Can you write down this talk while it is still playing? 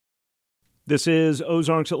This is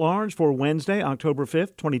Ozarks at Large for Wednesday, October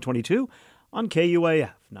 5th, 2022 on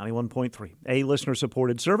KUAF 91.3, a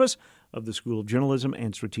listener-supported service of the School of Journalism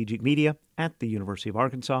and Strategic Media at the University of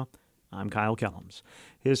Arkansas. I'm Kyle Kellums.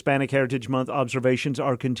 Hispanic Heritage Month observations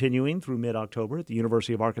are continuing through mid-October at the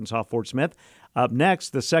University of Arkansas Fort Smith. Up next,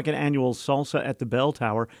 the second annual Salsa at the Bell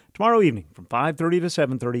Tower tomorrow evening from 5:30 to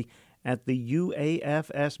 7:30 at the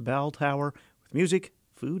UAFS Bell Tower with music,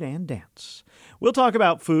 food, and dance. We'll talk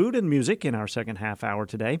about food and music in our second half hour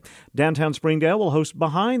today. Downtown Springdale will host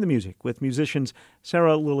Behind the Music with musicians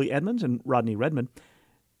Sarah Lily Edmonds and Rodney Redmond,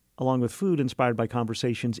 along with food inspired by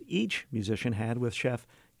conversations each musician had with Chef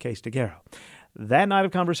Case DeGuerro. That night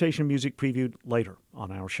of conversation music previewed later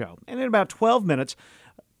on our show. And in about 12 minutes,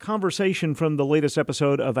 conversation from the latest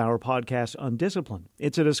episode of our podcast, Undisciplined.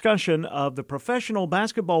 It's a discussion of the professional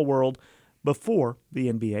basketball world before the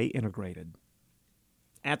NBA integrated.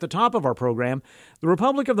 At the top of our program, the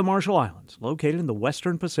Republic of the Marshall Islands, located in the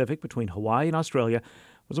Western Pacific between Hawaii and Australia,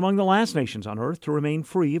 was among the last nations on Earth to remain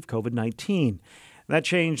free of COVID-19. That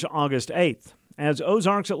changed August 8th. As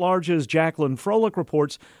Ozarks at Large's Jacqueline Froelich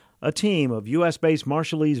reports, a team of U.S.-based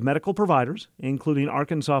Marshallese medical providers, including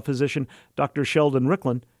Arkansas physician Dr. Sheldon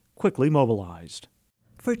Ricklin, quickly mobilized.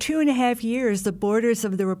 For 2.5 years, the borders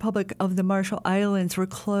of the Republic of the Marshall Islands were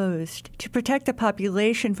closed to protect the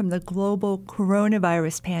population from the global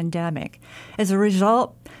coronavirus pandemic. As a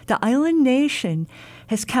result, the island nation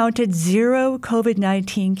has counted 0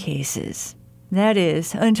 COVID-19 cases. That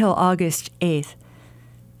is, until August 8th.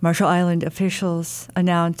 Marshall Island officials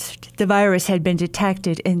announced the virus had been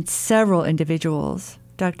detected in several individuals.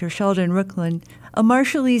 Dr. Sheldon Ricklin, a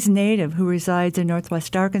Marshallese native who resides in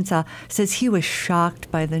northwest Arkansas, says he was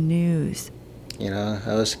shocked by the news. I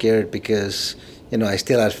was scared because, I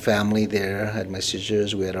still had family there. I had my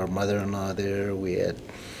sisters, we had our mother-in-law there, we had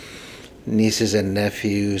nieces and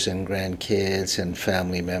nephews and grandkids and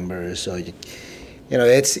family members. So,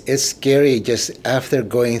 it's scary just after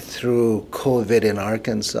going through COVID in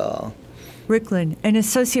Arkansas. Ricklin, an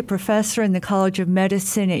associate professor in the College of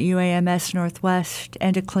Medicine at UAMS Northwest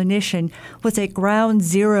and a clinician, was at ground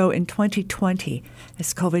zero in 2020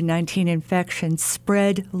 as COVID-19 infections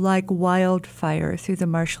spread like wildfire through the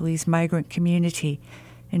Marshallese migrant community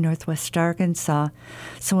in northwest Arkansas.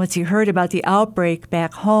 So once he heard about the outbreak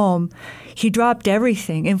back home, he dropped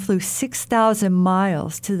everything and flew 6,000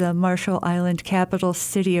 miles to the Marshall Island capital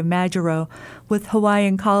city of Majuro with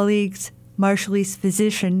Hawaiian colleagues, Marshallese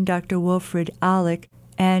physician Dr. Wilfred Alec,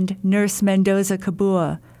 and nurse Mendoza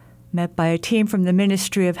Kabua. Met by a team from the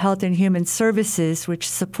Ministry of Health and Human Services, which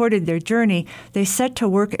supported their journey, they set to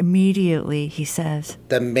work immediately, he says.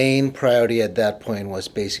 The main priority at that point was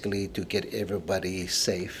basically to get everybody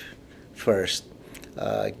safe first.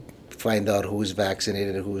 Find out who's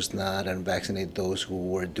vaccinated and who's not, and vaccinate those who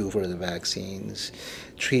were due for the vaccines.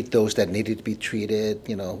 Treat those that needed to be treated,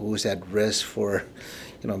 who's at risk for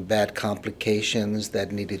bad complications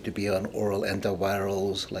that needed to be on oral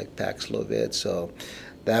antivirals like Paxlovid. So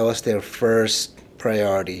that was their first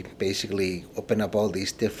priority, basically open up all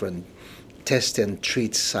these different test and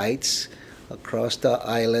treat sites across the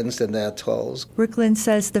islands and the atolls. Ricklin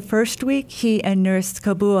says the first week he and nurse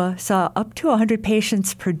Kabua saw up to 100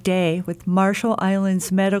 patients per day with Marshall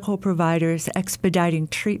Islands medical providers expediting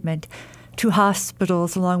treatment. 2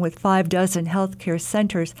 hospitals along with 6 healthcare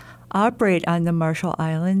centers operate on the Marshall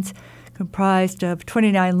Islands, comprised of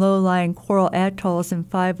 29 low-lying coral atolls and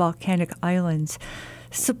 5 volcanic islands.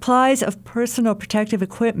 Supplies of personal protective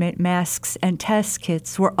equipment, masks, and test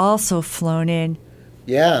kits were also flown in.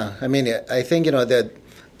 Yeah, I think, that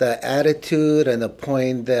the attitude and the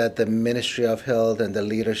point that the Ministry of Health and the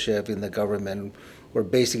leadership in the government were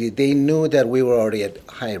basically, they knew that we were already at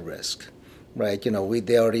high risk, right?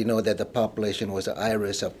 They already know that the population was at high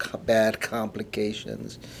risk of bad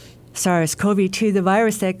complications. SARS-CoV-2, the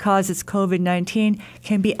virus that causes COVID-19,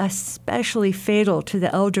 can be especially fatal to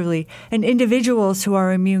the elderly and individuals who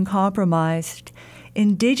are immune compromised.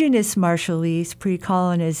 Indigenous Marshallese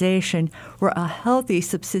pre-colonization were a healthy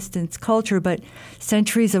subsistence culture, but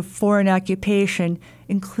centuries of foreign occupation,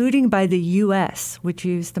 including by the U.S., which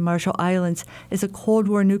used the Marshall Islands as a Cold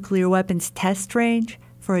War nuclear weapons test range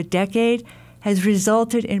for a decade, has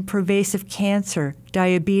resulted in pervasive cancer,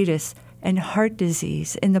 diabetes, and heart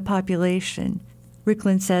disease in the population.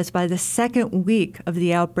 Ricklin says by the second week of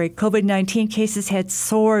the outbreak, COVID-19 cases had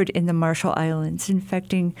soared in the Marshall Islands,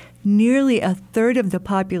 infecting nearly a third of the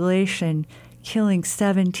population, killing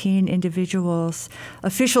 17 individuals.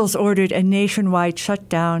 Officials ordered a nationwide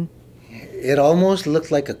shutdown. It almost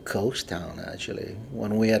looked like a ghost town, actually,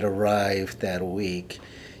 when we had arrived that week.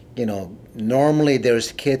 Normally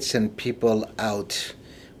there's kids and people out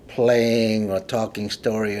playing or talking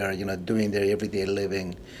story or, doing their everyday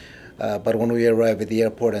living. But when we arrived at the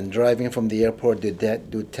airport and driving from the airport to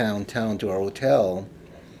downtown to our hotel,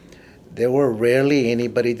 there were rarely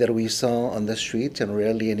anybody that we saw on the streets and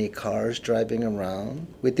rarely any cars driving around.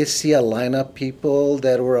 We did see a line of people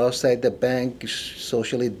that were outside the bank,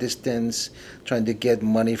 socially distanced, trying to get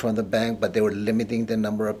money from the bank, but they were limiting the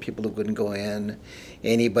number of people who couldn't go in.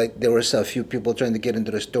 There was a few people trying to get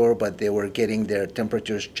into the store, but they were getting their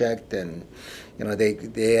temperatures checked, and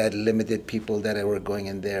they had limited people that were going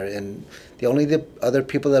in there. And the other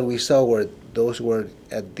people that we saw were those who were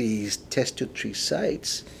at these test to treat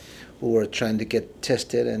sites, who were trying to get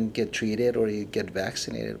tested and get treated or get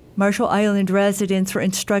vaccinated. Marshall Island residents were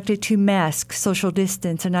instructed to mask, social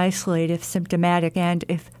distance, and isolate if symptomatic and,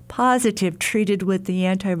 if positive, treated with the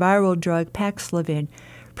antiviral drug Paxlovid,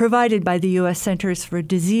 provided by the U.S. Centers for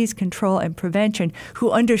Disease Control and Prevention, who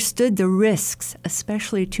understood the risks,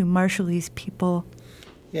 especially to Marshallese people.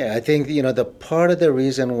 Yeah, I think, the part of the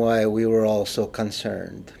reason why we were all so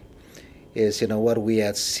concerned is, what we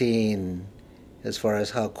had seen as far as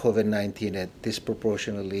how COVID-19 had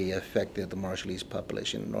disproportionately affected the Marshallese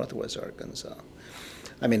population in Northwest Arkansas.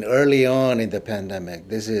 I mean, early on in the pandemic,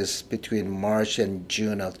 this is between March and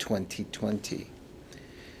June of 2020,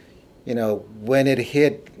 when it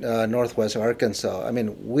hit Northwest Arkansas,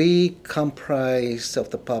 we comprise of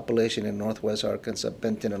the population in Northwest Arkansas,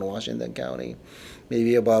 Benton and Washington County,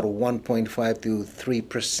 maybe about 1.5 to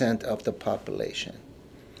 3% of the population.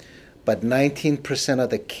 But 19% of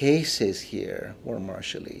the cases here were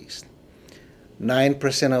Marshallese.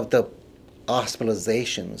 9% of the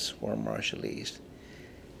hospitalizations were Marshallese.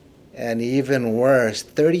 And even worse,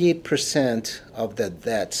 38% of the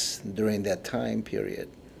deaths during that time period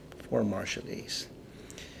were Marshallese.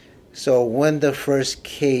 So when the first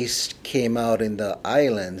case came out in the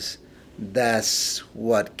islands, that's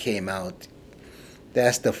what came out.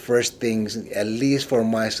 That's the first things, at least for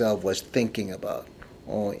myself, was thinking about.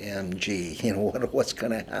 OMG, what's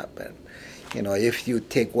going to happen? If you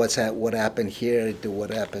take what happened here to what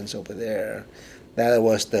happens over there, that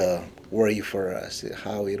was the worry for us,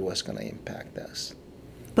 how it was going to impact us.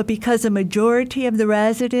 But because a majority of the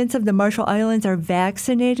residents of the Marshall Islands are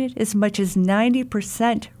vaccinated, as much as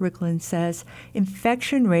 90%, Ricklin says,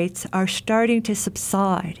 infection rates are starting to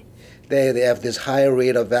subside. They have this higher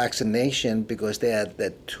rate of vaccination because they had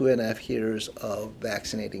that 2.5 years of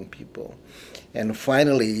vaccinating people. And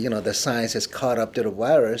finally, the science has caught up to the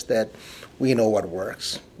virus that we know what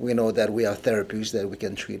works. We know that we have therapies that we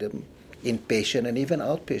can treat them inpatient and even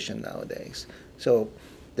outpatient nowadays. So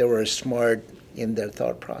they were smart in their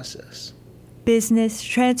thought process. Business,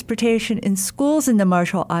 transportation, and schools in the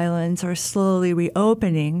Marshall Islands are slowly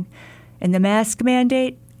reopening, and the mask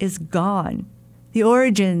mandate is gone. The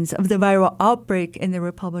origins of the viral outbreak in the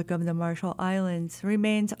Republic of the Marshall Islands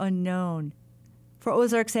remains unknown. For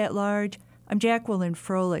Ozarks at Large, I'm Jacqueline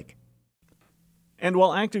Froelich. And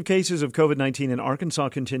while active cases of COVID-19 in Arkansas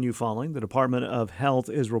continue falling, the Department of Health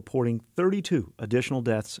is reporting 32 additional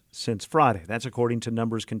deaths since Friday. That's according to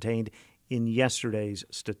numbers contained in yesterday's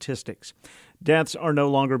statistics. Deaths are no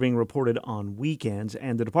longer being reported on weekends,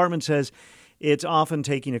 and the department says it's often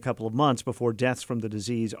taking a couple of months before deaths from the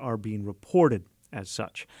disease are being reported as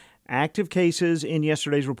such. Active cases in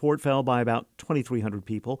yesterday's report fell by about 2,300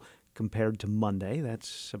 people compared to Monday.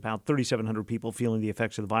 That's about 3,700 people feeling the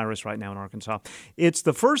effects of the virus right now in Arkansas. It's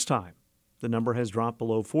the first time the number has dropped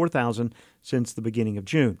below 4,000 since the beginning of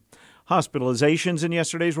June. Hospitalizations in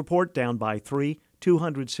yesterday's report down by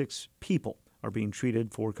 206 people are being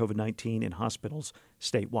treated for COVID-19 in hospitals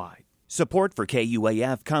statewide. Support for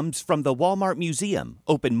KUAF comes from the Walmart Museum,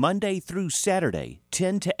 open Monday through Saturday,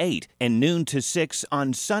 10 to 8, and noon to 6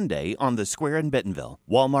 on Sunday on the square in Bentonville.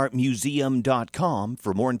 WalmartMuseum.com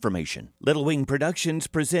for more information. Little Wing Productions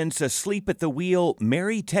presents Asleep at the Wheel,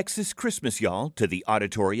 Merry Texas Christmas, Y'all, to the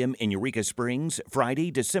Auditorium in Eureka Springs,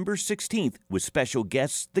 Friday, December 16th, with special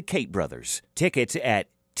guests, the Kate Brothers. Tickets at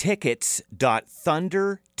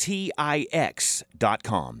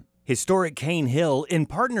tickets.thundertix.com. Historic Cane Hill, in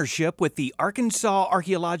partnership with the Arkansas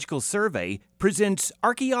Archaeological Survey, presents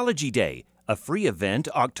Archaeology Day, a free event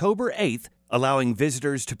October 8th, allowing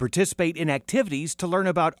visitors to participate in activities to learn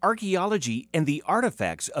about archaeology and the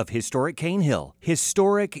artifacts of Historic Cane Hill.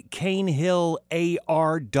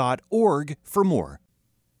 HistoricCaneHillAR.org for more.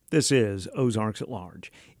 This is Ozarks at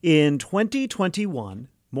Large. In 2021,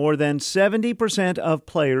 more than 70% of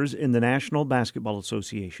players in the National Basketball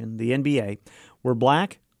Association, the NBA, were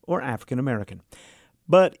black or African American.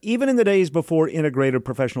 But even in the days before integrated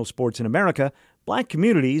professional sports in America, black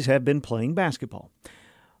communities have been playing basketball.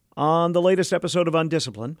 On the latest episode of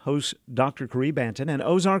Undisciplined, hosts Dr. Caree Banton and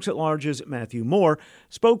Ozarks at Large's Matthew Moore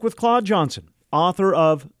spoke with Claude Johnson, author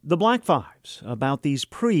of The Black Fives, about these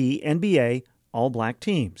pre-NBA all-black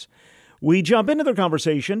teams. We jump into their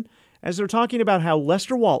conversation as they're talking about how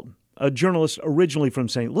Lester Walton, a journalist originally from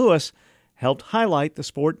St. Louis, helped highlight the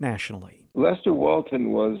sport nationally. Lester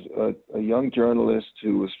Walton was a young journalist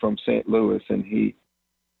who was from St. Louis, and he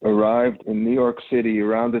arrived in New York City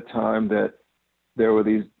around the time that there were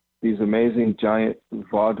these amazing giant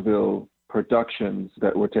vaudeville productions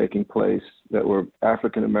that were taking place, that were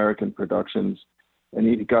African-American productions. And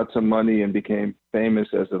he got some money and became famous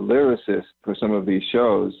as a lyricist for some of these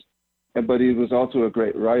shows. But he was also a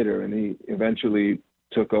great writer, and he eventually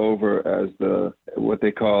took over as what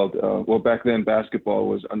they called, back then basketball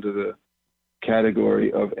was under the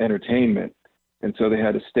category of entertainment. And so they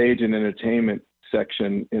had a stage and entertainment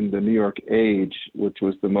section in the New York Age, which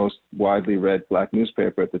was the most widely read black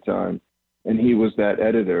newspaper at the time. And he was that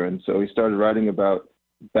editor. And so he started writing about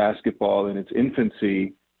basketball in its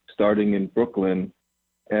infancy, starting in Brooklyn.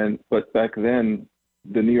 But back then,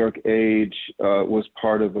 the New York Age was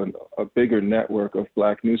part of a bigger network of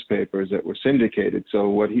black newspapers that were syndicated. So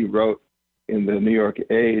what he wrote in the New York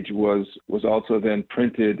Age was also then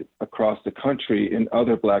printed across the country in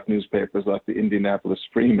other black newspapers like the Indianapolis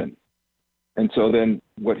Freeman. And so then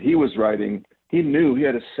what he was writing, he knew, he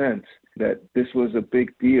had a sense that this was a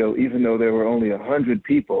big deal, even though there were only 100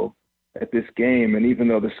 people at this game. And even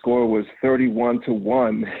though the score was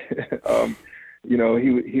 31-1,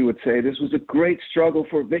 he would say this was a great struggle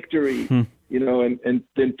for victory, and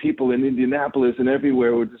then people in Indianapolis and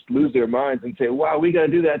everywhere would just lose their minds and say, wow, we got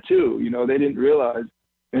to do that too. They didn't realize,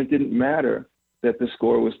 and it didn't matter that the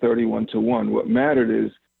score was 31-1. What mattered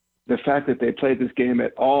is the fact that they played this game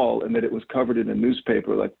at all and that it was covered in a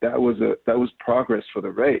newspaper, like that was progress for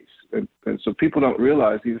the race. And so people don't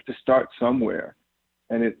realize you have to start somewhere.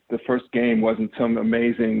 And the first game wasn't some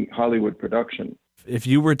amazing Hollywood production. If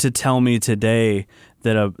you were to tell me today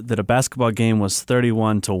that a basketball game was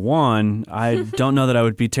 31-1, I don't know that I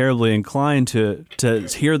would be terribly inclined to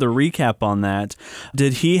hear the recap on that.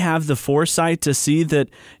 Did he have the foresight to see that,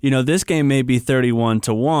 this game may be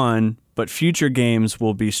 31-1, but future games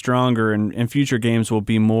will be stronger and future games will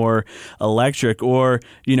be more electric? Or,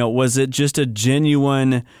 was it just a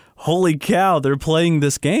genuine, holy cow, they're playing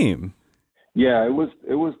this game? Yeah, it was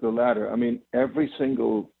the latter. I mean, every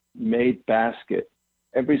single made basket,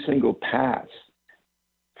 every single pass,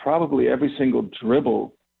 probably every single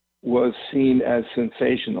dribble was seen as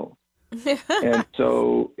sensational. And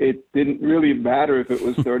so it didn't really matter if it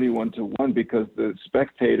was 31-1 because the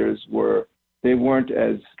spectators weren't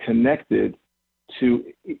as connected to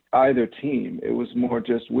either team. It was more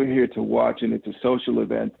just, we're here to watch, and it's a social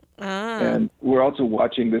event. And we're also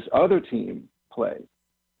watching this other team play.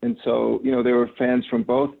 And so, there were fans for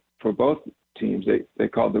both teams. They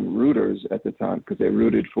called them rooters at the time because they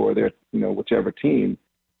rooted for their, whichever team.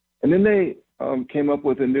 And then they came up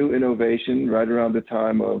with a new innovation right around the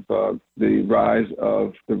time of the rise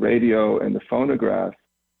of the radio and the phonograph,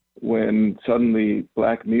 when suddenly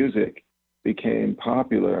black music became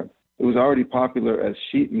popular. It was already popular as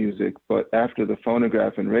sheet music, but after the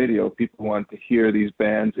phonograph and radio, people wanted to hear these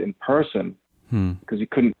bands in person because you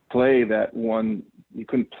couldn't play that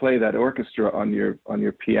orchestra on your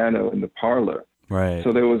piano in the parlor. Right.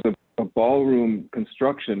 So there was a ballroom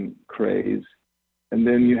construction craze, and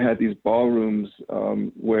then you had these ballrooms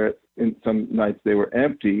where in some nights they were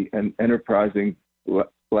empty, and enterprising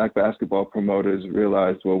black basketball promoters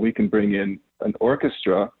realized, well, we can bring in an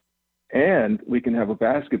orchestra and we can have a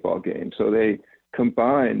basketball game. So they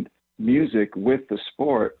combined music with the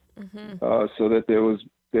sport so that there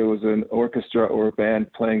was an orchestra or a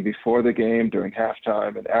band playing before the game, during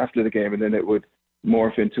halftime, and after the game, and then it would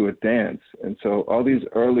morph into a dance. And so all these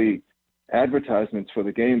early advertisements for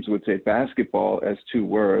the games would say basketball as two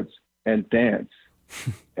words and dance.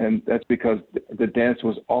 And that's because the dance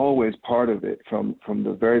was always part of it from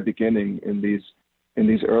the very beginning in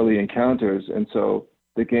these early encounters. And so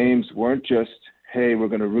the games weren't just, hey, we're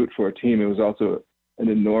going to root for a team. It was also an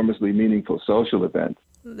enormously meaningful social event.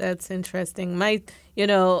 That's interesting.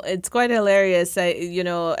 It's quite hilarious.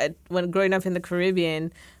 When growing up in the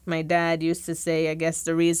Caribbean, my dad used to say, I guess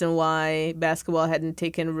the reason why basketball hadn't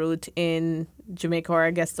taken root in Jamaica, or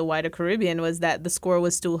I guess the wider Caribbean, was that the score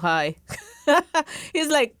was too high. He's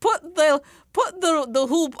like, put the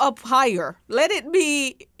hoop up higher. Let it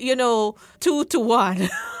be, 2-1.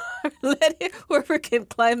 Let it, whoever can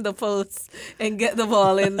climb the posts and get the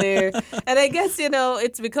ball in there. And I guess,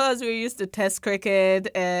 it's because we're used to Test cricket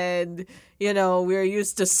and, we're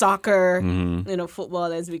used to soccer,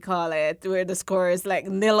 football as we call it, where the score is like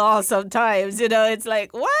 0-0 sometimes. It's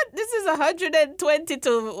like, what? This is 120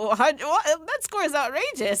 to 100. What? That score is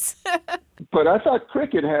outrageous. But I thought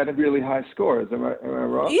cricket had really high scores. Am I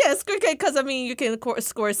wrong? Yes, cricket, because, you can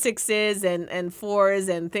score sixes and fours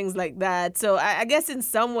and things like that. So I guess in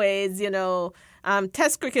some ways,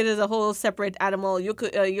 Test cricket is a whole separate animal. You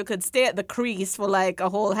could stay at the crease for like a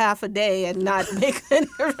whole half a day and not make any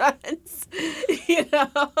runs.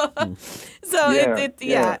 So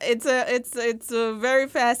it's very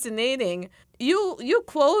fascinating. You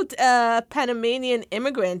quote a Panamanian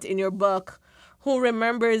immigrant in your book who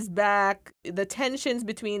remembers back the tensions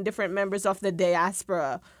between different members of the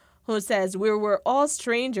diaspora, who says, "We were all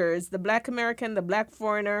strangers, the Black American, the Black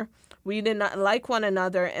foreigner. We did not like one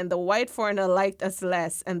another, and the white foreigner liked us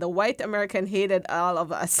less, and the white American hated all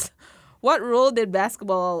of us." What role did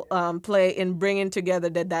basketball play in bringing together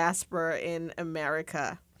the diaspora in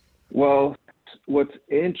America? Well, what's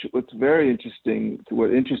very interesting,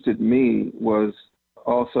 what interested me was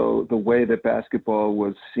also the way that basketball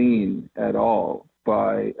was seen at all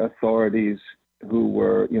by authorities who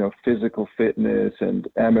were, physical fitness and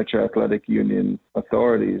amateur athletic union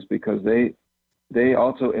authorities, because they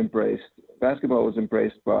also basketball was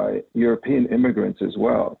embraced by European immigrants as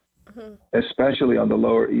well. Mm-hmm. Especially on the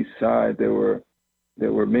Lower East Side, there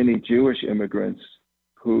were many Jewish immigrants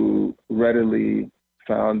who readily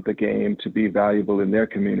found the game to be valuable in their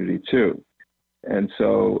community too. And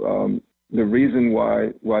so the reason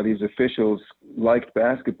why these officials liked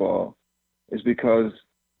basketball is because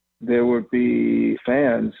there would be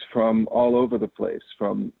fans from all over the place,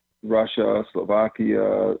 from Russia,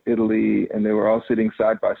 Slovakia, Italy, and they were all sitting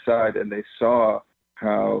side by side, and they saw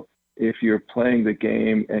how if you're playing the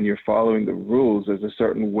game and you're following the rules, there's a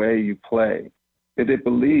certain way you play. And they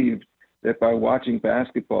believed that by watching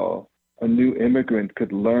basketball, a new immigrant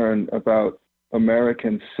could learn about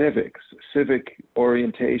American civic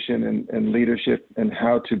orientation and leadership and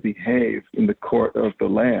how to behave in the court of the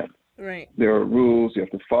land. Right. There are rules. You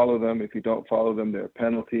have to follow them. If you don't follow them, there are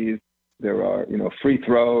penalties. There are, free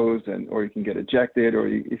throws, or you can get ejected, or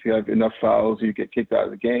if you have enough fouls, you get kicked out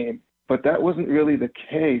of the game. But that wasn't really the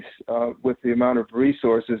case with the amount of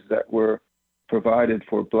resources that were provided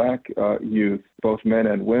for Black youth, both men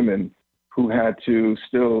and women, who had to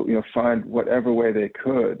still, find whatever way they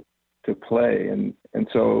could to play. And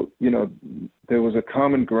so, there was a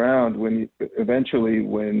common ground when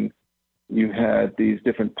you had these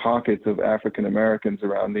different pockets of African Americans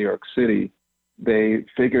around New York City, they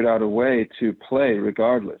figured out a way to play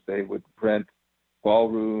regardless. They would rent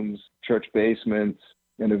ballrooms, church basements,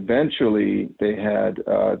 and eventually they had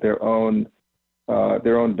their own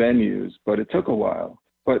venues, but it took a while.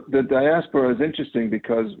 But the diaspora is interesting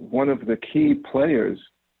because one of the key players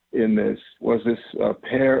in this was this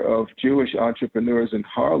pair of Jewish entrepreneurs in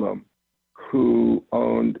Harlem who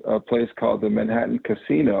owned a place called the Manhattan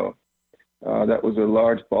Casino. That was a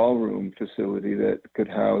large ballroom facility that could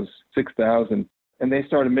house 6,000. And they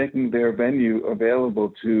started making their venue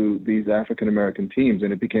available to these African-American teams.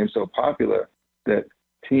 And it became so popular that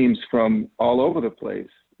teams from all over the place,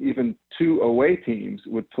 even two away teams,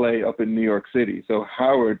 would play up in New York City. So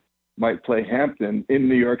Howard might play Hampton in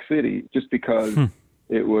New York City just because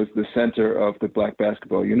it was the center of the Black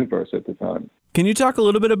basketball universe at the time. Can you talk a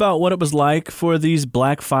little bit about what it was like for these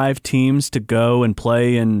Black Five teams to go and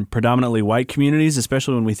play in predominantly white communities,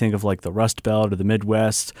 especially when we think of like the Rust Belt or the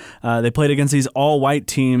Midwest? They played against these all-white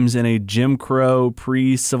teams in a Jim Crow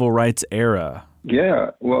pre-civil rights era.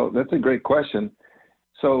 Yeah, well, that's a great question.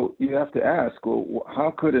 So you have to ask, well,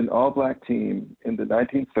 how could an all-Black team in the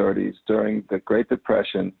 1930s during the Great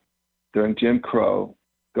Depression, during Jim Crow,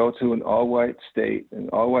 go to an all-white state, an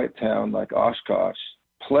all-white town like Oshkosh,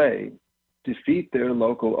 play, defeat their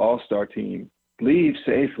local all-star team, leave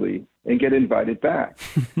safely, and get invited back?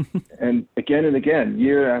 And again,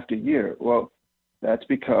 year after year. Well, that's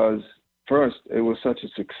because, first, it was such a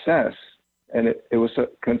success, and it was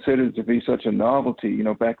considered to be such a novelty.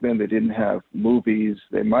 Back then they didn't have movies.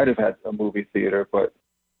 They might have had a movie theater, but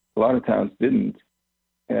a lot of towns didn't.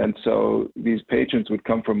 And so these patrons would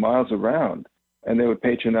come from miles around, and they would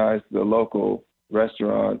patronize the local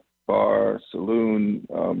restaurant, bar, saloon,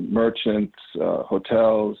 merchants,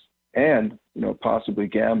 hotels, and possibly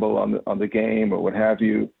gamble on the game or what have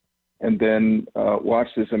you, and then watch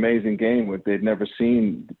this amazing game where they'd never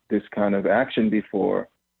seen this kind of action before.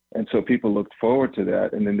 And so people looked forward to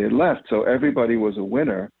that, and then they left. So everybody was a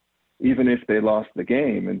winner, even if they lost the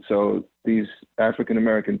game. And so these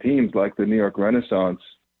African-American teams, like the New York Renaissance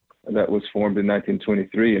that was formed in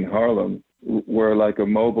 1923 in Harlem, were like a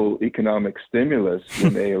mobile economic stimulus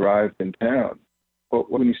when they arrived in town. But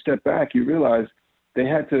when you step back, you realize they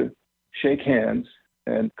had to shake hands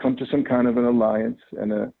and come to some kind of an alliance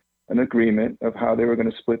and an agreement of how they were going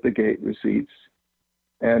to split the gate receipts.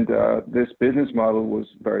 And this business model was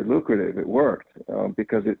very lucrative. It worked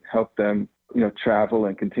because it helped them, travel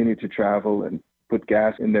and continue to travel and put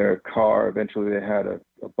gas in their car. Eventually they had a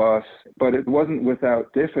bus, but it wasn't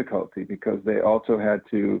without difficulty because they also had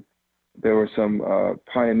to, there were some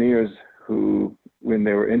pioneers who, when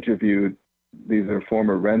they were interviewed, these are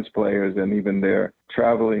former Rens players, and even their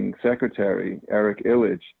traveling secretary, Eric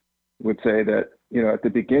Illich, would say that, at the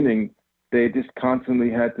beginning, they just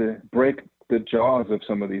constantly had to break the jaws of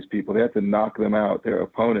some of these people. They had to knock them out, their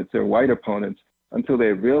opponents, their white opponents, until they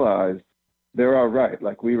realized they're all right.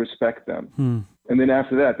 Like, we respect them. And then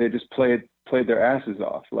after that, they just played their asses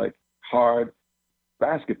off, like hard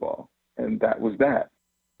basketball. And that was that.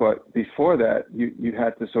 But before that, you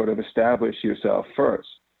had to sort of establish yourself first.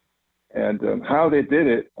 And how they did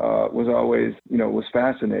it was always, was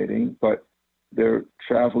fascinating. But their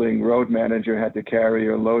traveling road manager had to carry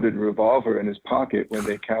a loaded revolver in his pocket when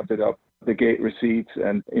they counted up the gate receipts,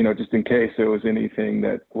 and just in case there was anything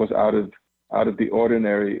that was out of the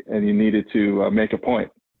ordinary, and you needed to make a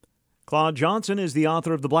point. Claude Johnson is the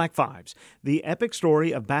author of The Black Fives, the epic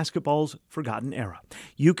story of basketball's forgotten era.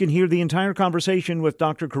 You can hear the entire conversation with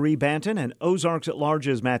Dr. Caree Banton and Ozarks at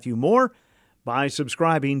Large's Matthew Moore by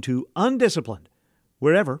subscribing to Undisciplined,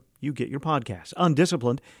 wherever you get your podcasts.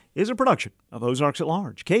 Undisciplined is a production of Ozarks at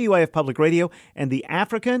Large, KUAF Public Radio, and the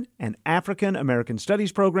African and African American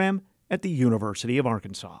Studies program at the University of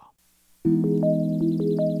Arkansas.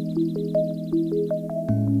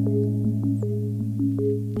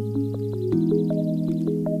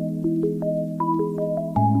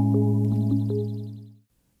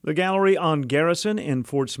 The Gallery on Garrison in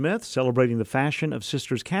Fort Smith, celebrating the fashion of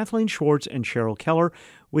sisters Kathleen Schwartz and Cheryl Keller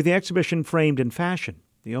with the exhibition Framed in Fashion.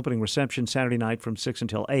 The opening reception Saturday night from 6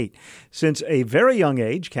 until 8. Since a very young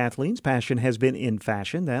age, Kathleen's passion has been in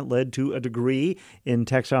fashion. That led to a degree in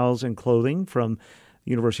textiles and clothing from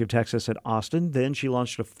the University of Texas at Austin. Then she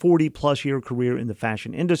launched a 40-plus year career in the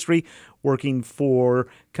fashion industry, working for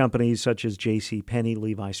companies such as JCPenney,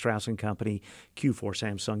 Levi Strauss & Company, Q4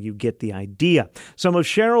 Samsung. You get the idea. Some of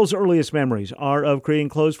Cheryl's earliest memories are of creating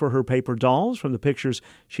clothes for her paper dolls from the pictures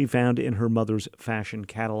she found in her mother's fashion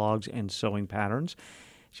catalogs and sewing patterns.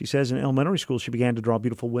 She says in elementary school she began to draw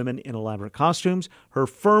beautiful women in elaborate costumes. Her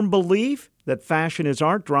firm belief that fashion is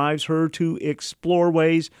art drives her to explore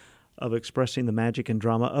ways of expressing the magic and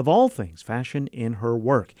drama of all things fashion in her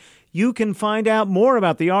work. You can find out more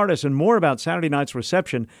about the artist and more about Saturday night's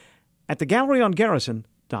reception at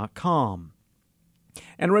thegalleryongarrison.com.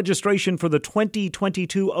 And registration for the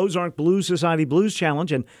 2022 Ozark Blues Society Blues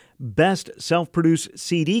Challenge and Best Self-Produced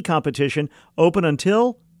CD competition open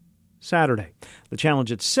until Saturday. The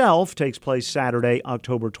challenge itself takes place Saturday,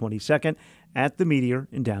 October 22nd at the Meteor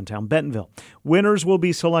in downtown Bentonville. Winners will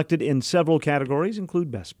be selected in several categories, include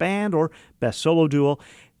Best Band or Best Solo Duo.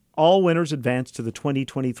 All winners advance to the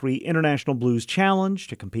 2023 International Blues Challenge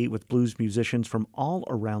to compete with blues musicians from all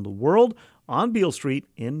around the world on Beale Street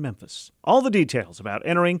in Memphis. All the details about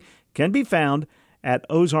entering can be found at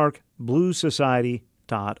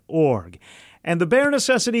ozarkbluessociety.org. And the bare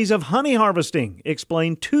necessities of honey harvesting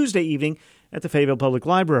explained Tuesday evening at the Fayetteville Public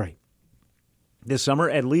Library. This summer,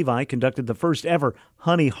 Ed Levi conducted the first ever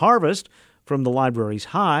honey harvest from the library's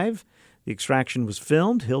hive. The extraction was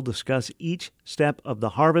filmed. He'll discuss each step of the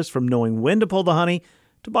harvest, from knowing when to pull the honey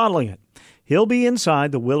to bottling it. He'll be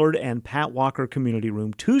inside the Willard and Pat Walker Community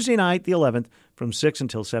Room Tuesday night, the 11th, from 6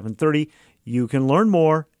 until 7:30. You can learn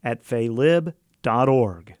more at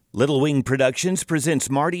faylib.org. Little Wing Productions presents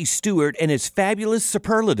Marty Stewart and his fabulous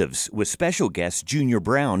superlatives with special guest Junior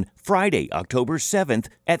Brown Friday, October 7th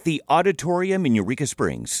at the Auditorium in Eureka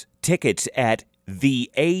Springs. Tickets at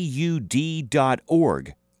theaud.org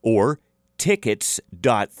or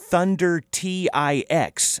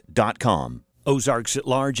tickets.thundertix.com. Ozarks at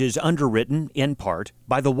Large is underwritten, in part,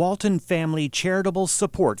 by the Walton Family Charitable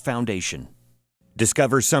Support Foundation.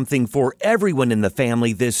 Discover something for everyone in the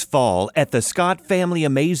family this fall at the Scott Family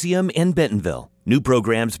Amazeum in Bentonville. New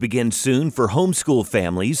programs begin soon for homeschool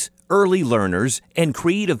families, early learners, and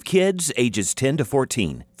creative kids ages 10 to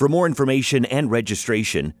 14. For more information and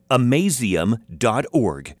registration,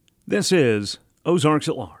 amazeum.org. This is Ozarks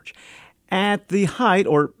at Large. At the height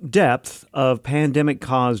or depth of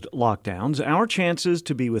pandemic-caused lockdowns, our chances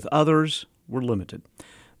to be with others were limited.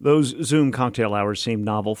 Those Zoom cocktail hours seemed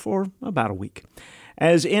novel for about a week.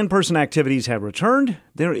 As in-person activities have returned,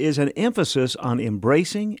 there is an emphasis on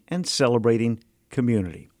embracing and celebrating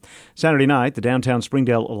community. Saturday night, the Downtown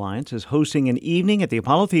Springdale Alliance is hosting an evening at the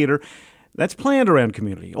Apollo Theater that's planned around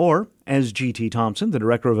community, or, as G.T. Thompson, the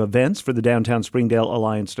director of events for the Downtown Springdale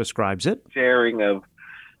Alliance, describes it, sharing of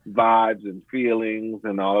vibes and feelings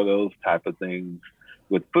and all of those type of things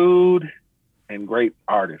with food and great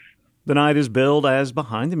artists. The night is billed as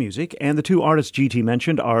Behind the Music, and the two artists G.T.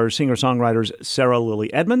 mentioned are singer-songwriters Sarah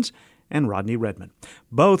Lily Edmonds and Rodney Redman.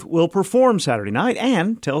 Both will perform Saturday night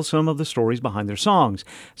and tell some of the stories behind their songs.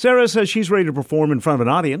 Sarah says she's ready to perform in front of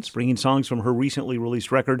an audience, bringing songs from her recently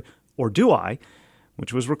released record, Or Do I?,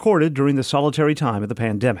 which was recorded during the solitary time of the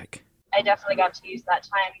pandemic. I definitely got to use that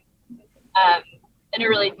time in a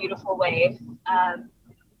really beautiful way.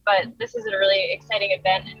 But this is a really exciting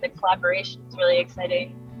event, and the collaboration is really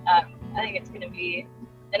exciting. I think it's going to be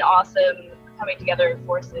an awesome coming together of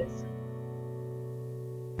forces.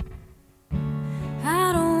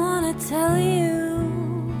 I don't want to tell you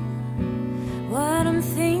what I'm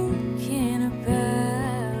thinking about.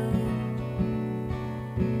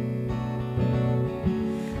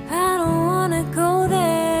 I don't want to go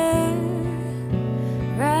there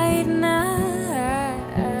right now.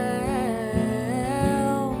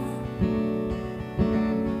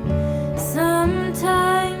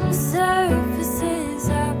 Sometimes surfaces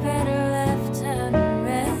are better left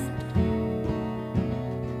unread.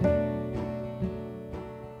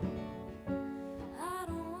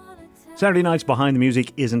 Saturday night's Behind the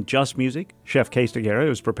Music isn't just music. Chef Case Tagara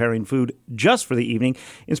is preparing food just for the evening,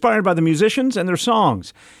 inspired by the musicians and their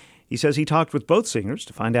songs. He says he talked with both singers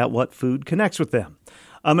to find out what food connects with them.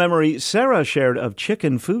 A memory Sarah shared of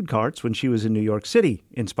chicken food carts when she was in New York City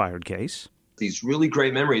inspired Case. These really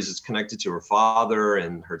great memories is connected to her father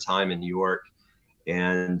and her time in New York.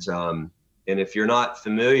 And if you're not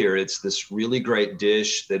familiar, it's this really great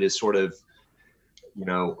dish that is sort of,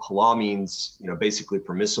 halal means, basically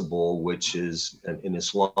permissible, which is an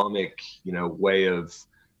Islamic, way of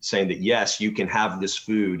saying that, yes, you can have this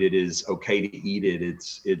food. It is okay to eat it.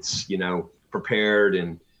 It's prepared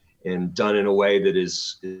and done in a way that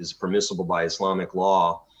is permissible by Islamic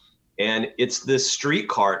law. And it's this street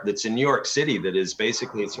cart that's in New York City that is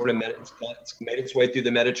basically it's made its way through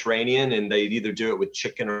the Mediterranean, and they either do it with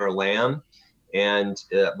chicken or lamb, and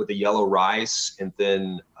with the yellow rice, and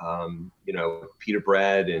then pita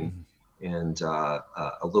bread and a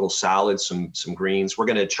little salad, some greens. We're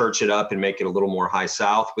going to church it up and make it a little more high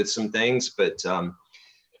south with some things, but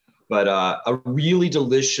a really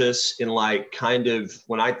delicious and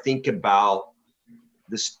when I think about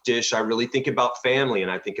this dish, I really think about family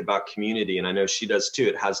and I think about community, and I know she does too.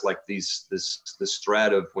 It has this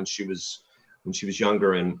thread of when she was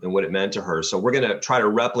younger and what it meant to her. So we're going to try to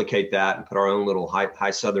replicate that and put our own little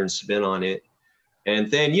high Southern spin on it.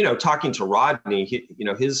 And then, talking to Rodney,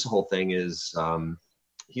 his whole thing is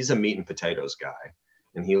he's a meat and potatoes guy,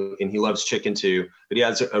 and he loves chicken too, but he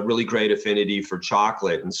has a really great affinity for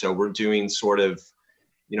chocolate. And so we're doing sort of,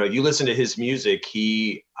 if you listen to his music,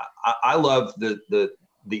 I love the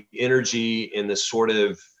energy and the sort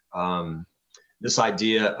of this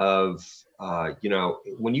idea of,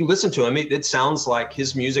 when you listen to him, it sounds like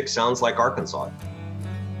his music sounds like Arkansas.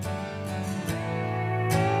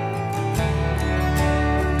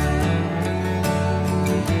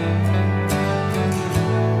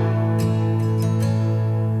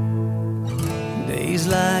 Days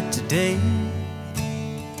like today,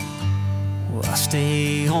 I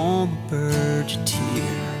stay on the verge of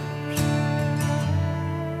tears.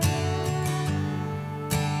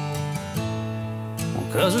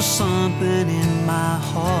 'Cause there's something in my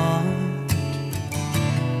heart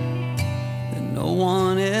that no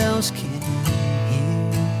one else can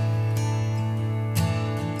hear.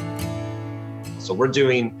 So we're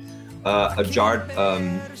doing a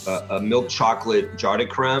milk chocolate jarred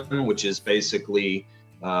creme, which is basically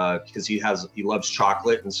because he loves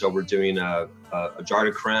chocolate, and so we're doing a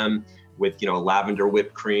jarred creme with lavender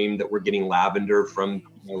whipped cream that we're getting lavender from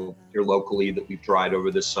here locally that we've dried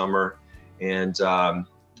over the summer. And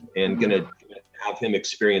gonna have him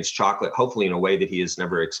experience chocolate, hopefully in a way that he has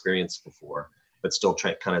never experienced before, but still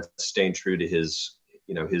kind of staying true to his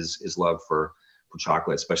love for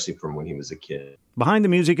chocolate, especially from when he was a kid. Behind the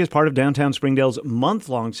Music is part of Downtown Springdale's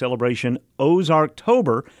month-long celebration,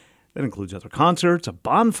 Ozarktober, that includes other concerts, a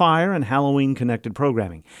bonfire, and Halloween-connected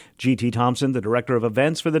programming. G.T. Thompson, the director of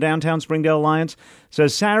events for the Downtown Springdale Alliance,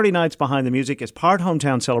 says Saturday night's Behind the Music is part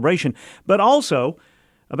hometown celebration, but also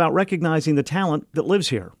about recognizing the talent that lives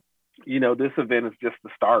here. This event is just the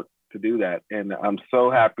start to do that. And I'm so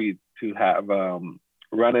happy to have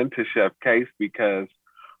run into Chef Case, because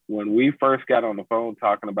when we first got on the phone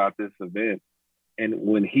talking about this event, and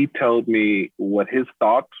when he told me what his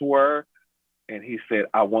thoughts were and he said,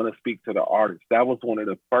 I want to speak to the artist. That was one of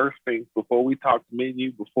the first things before we talked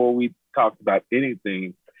menu, before we talked about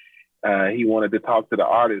anything. He wanted to talk to the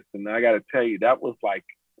artist. And I got to tell you, that was like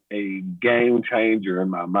a game changer in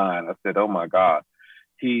my mind. I said, oh my God,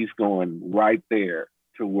 he's going right there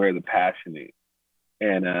to where the passion is.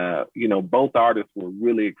 And, both artists were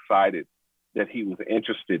really excited that he was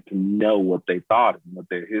interested to know what they thought and what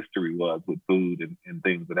their history was with food and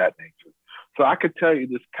things of that nature. So I could tell you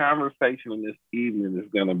this conversation in this evening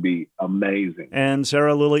is going to be amazing. And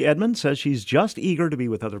Sarah Lily Edmonds says she's just eager to be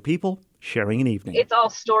with other people, sharing an evening. It's all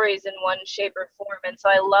stories in one shape or form. And so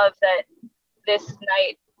I love that this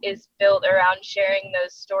night is built around sharing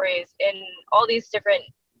those stories in all these different,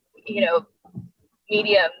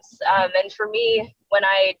 mediums. And for me, when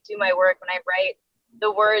I do my work, when I write,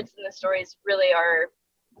 the words and the stories really are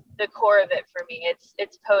the core of it for me.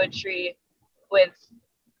 It's poetry with,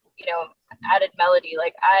 added melody.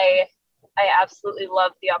 Like I absolutely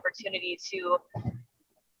love the opportunity to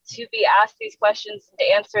be asked these questions and to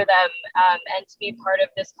answer them, and to be part of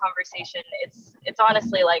this conversation. It's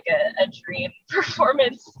honestly like a dream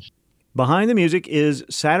performance. Behind the Music is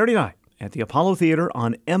Saturday night at the Apollo Theater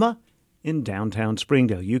on Emma in downtown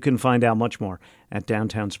Springdale. You can find out much more at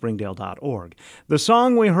downtownspringdale.org. The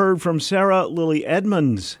song we heard from Sarah Lily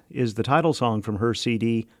Edmonds is the title song from her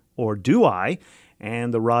CD, Or Do I?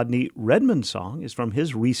 And the Rodney Redmond song is from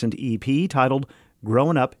his recent EP titled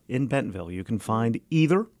Growing Up in Bentonville. You can find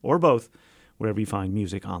either or both wherever you find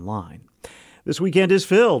music online. This weekend is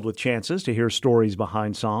filled with chances to hear stories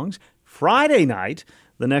behind songs. Friday night,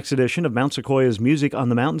 the next edition of Mount Sequoia's Music on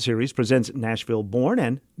the Mountain series presents Nashville-born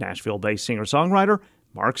and Nashville-based singer-songwriter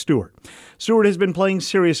Mark Stewart. Stewart has been playing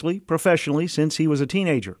seriously, professionally, since he was a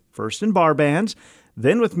teenager, first in bar bands,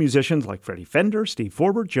 then with musicians like Freddie Fender, Steve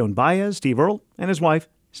Forbert, Joan Baez, Steve Earle, and his wife,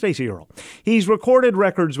 Stacey Earle. He's recorded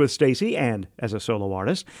records with Stacey and as a solo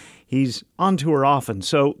artist. He's on tour often,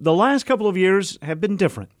 so the last couple of years have been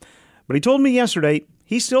different. But he told me yesterday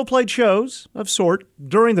he still played shows of sort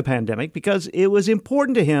during the pandemic because it was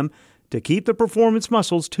important to him to keep the performance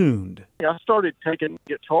muscles tuned. I started taking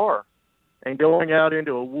guitar and going out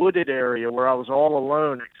into a wooded area where I was all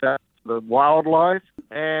alone except the wildlife,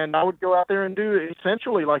 and I would go out there and do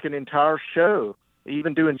essentially like an entire show,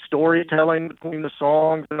 even doing storytelling between the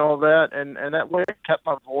songs and all that, and that way it kept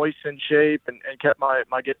my voice in shape and kept my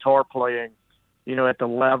guitar playing, at the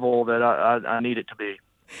level that I need it to be.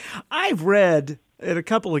 I've read at a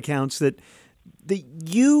couple accounts that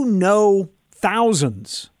you know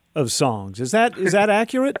thousands of songs. Is that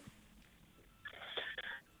accurate?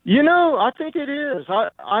 I think it is.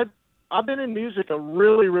 I've been in music a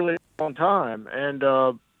really, really long time, and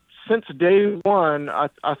since day one,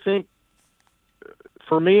 I think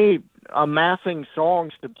for me, amassing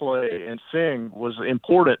songs to play and sing was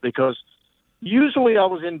important because usually I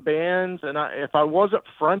was in bands, and if I wasn't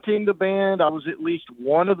fronting the band, I was at least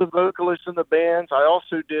one of the vocalists in the bands. I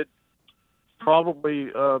also did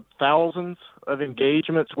probably thousands of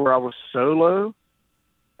engagements where I was solo.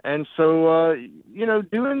 And so,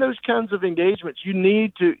 doing those kinds of engagements, you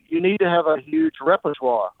need to have a huge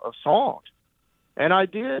repertoire of songs. And I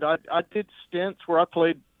did. I did stints where I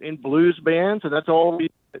played in blues bands, and that's all we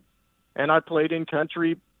did. And I played in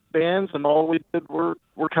country bands, and all we did were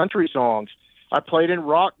country songs. I played in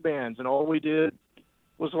rock bands, and all we did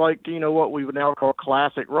was what we would now call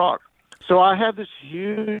classic rock. So I have this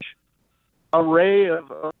huge array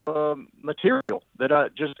of material that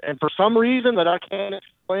and for some reason that I can't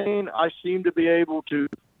explain, I seem to be able to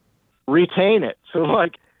retain it. So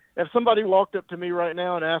if somebody walked up to me right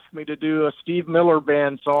now and asked me to do a Steve Miller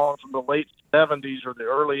Band song from the late 70s or the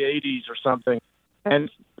early 80s or something, and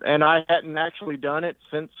I hadn't actually done it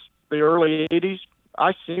since the early 80s,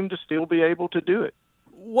 I seem to still be able to do it.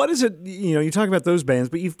 What is it, you talk about those bands,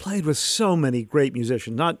 but you've played with so many great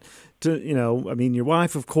musicians, not to, your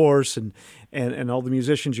wife, of course, and all the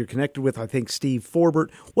musicians you're connected with, I think Steve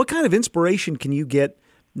Forbert. What kind of inspiration can you get,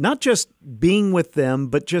 not just being with them,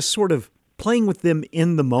 but just sort of playing with them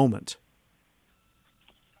in the moment?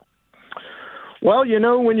 Well,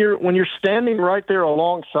 when you're standing right there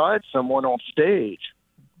alongside someone on stage,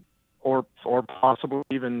 or possibly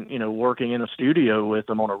even, working in a studio with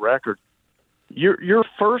them on a record, you're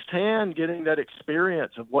firsthand getting that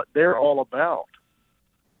experience of what they're all about.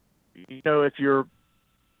 If you're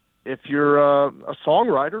a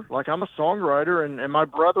songwriter, like I'm a songwriter, and my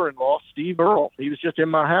brother-in-law Steve Earle, he was just in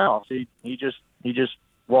my house. He just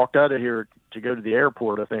walked out of here to go to the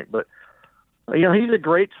airport, I think. But he's a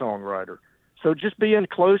great songwriter. So just being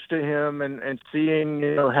close to him and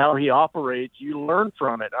seeing how he operates, you learn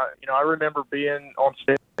from it. I remember being on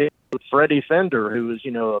stage with Freddie Fender, who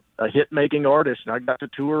was, a hit-making artist, and I got to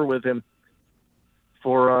tour with him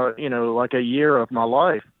for, like a year of my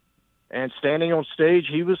life. And standing on stage,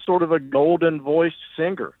 he was sort of a golden-voiced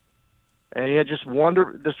singer. And he had just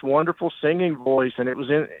this wonderful singing voice, and it was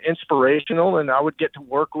inspirational. And I would get to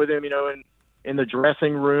work with him, in the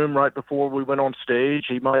dressing room right before we went on stage.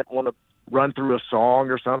 He might want to run through a song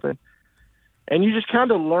or something. And you just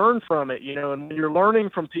kind of learn from it, and when you're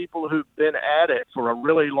learning from people who've been at it for a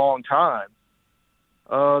really long time,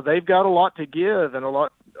 they've got a lot to give and a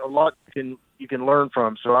lot you can learn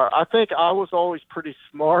from. So I think I was always pretty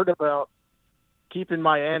smart about keeping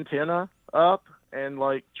my antenna up and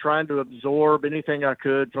like trying to absorb anything I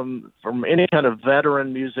could from any kind of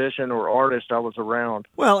veteran musician or artist I was around.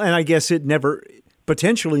 Well, and I guess it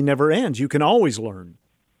potentially never ends. You can always learn.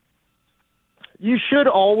 You should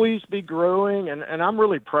always be growing, and I'm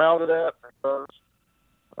really proud of that because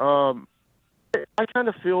I kind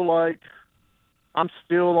of feel like I'm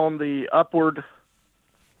still on the upward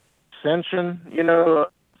ascension,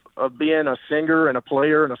 of being a singer and a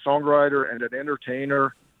player and a songwriter and an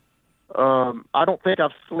entertainer. I don't think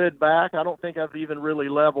I've slid back. I don't think I've even really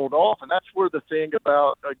leveled off, and that's where the thing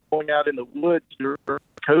about going out in the woods during the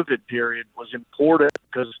COVID period was important,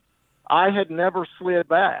 because I had never slid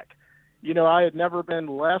back. I had never been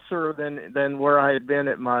lesser than where I had been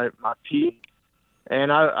at my peak,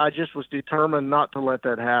 and I just was determined not to let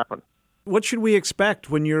that happen. What should we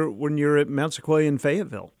expect when you're at Mount Sequoia in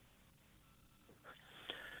Fayetteville?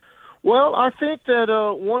 Well, I think that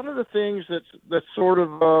one of the things that's sort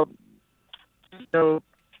of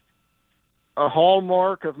a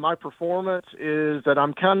hallmark of my performance is that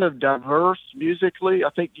I'm kind of diverse musically.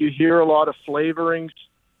 I think you hear a lot of flavorings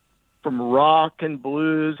from rock and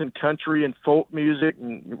blues and country and folk music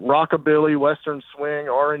and rockabilly, western swing,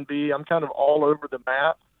 R&B. I'm kind of all over the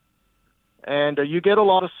map. And you get a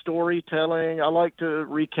lot of storytelling. I like to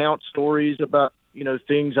recount stories about,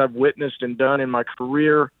 things I've witnessed and done in my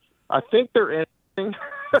career. I think they're interesting.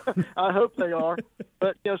 I hope they are.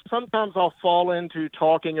 But, sometimes I'll fall into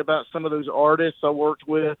talking about some of those artists I worked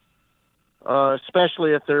with,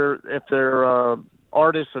 especially if they're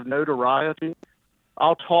artists of notoriety.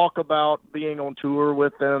 I'll talk about being on tour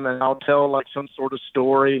with them, and I'll tell like some sort of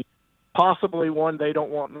story, possibly one they don't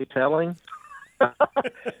want me telling.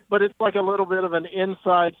 But it's like a little bit of an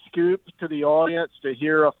inside scoop to the audience to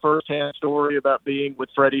hear a firsthand story about being with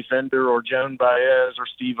Freddie Fender or Joan Baez or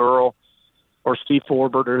Steve Earle or Steve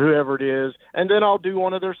Forbert or whoever it is. And then I'll do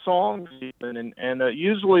one of their songs even. And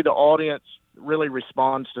usually the audience really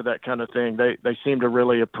responds to that kind of thing. They seem to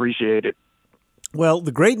really appreciate it. Well,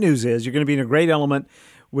 the great news is you're going to be in a great element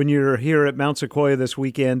when you're here at Mount Sequoia this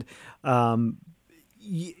weekend.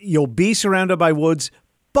 You'll be surrounded by woods,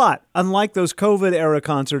 but unlike those COVID-era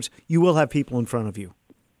concerts, you will have people in front of you.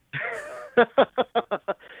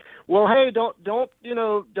 Well, hey,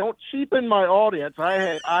 don't cheapen my audience.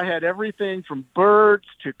 I had everything from birds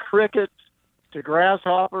to crickets to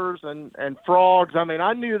grasshoppers and frogs. I mean,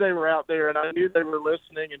 I knew they were out there, and I knew they were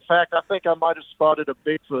listening. In fact, I think I might have spotted a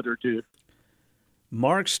Bigfoot or two.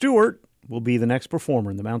 Mark Stewart will be the next performer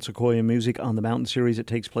in the Mount Sequoia Music on the Mountain series. It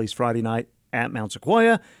takes place Friday night at Mount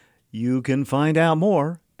Sequoia. You can find out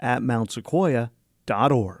more at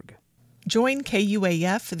mountsequoia.org. Join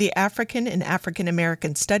KUAF, the African and African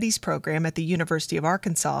American Studies program at the University of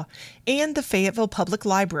Arkansas, and the Fayetteville Public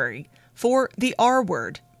Library for the R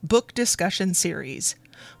Word book discussion series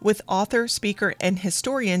with author, speaker, and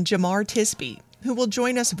historian Jamar Tisby, who will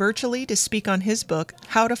join us virtually to speak on his book,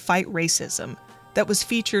 How to Fight Racism, that was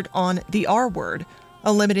featured on The R Word,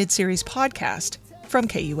 a limited series podcast from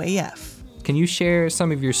KUAF. Can you share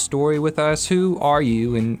some of your story with us? Who are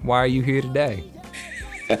you and why are you here today?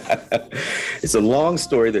 It's a long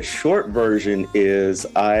story. The short version is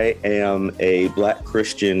I am a Black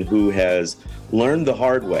Christian who has learned the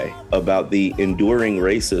hard way about the enduring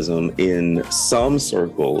racism in some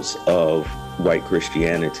circles of white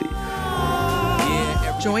Christianity.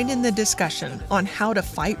 Join in the discussion on how to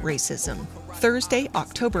fight racism, Thursday,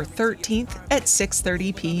 October 13th at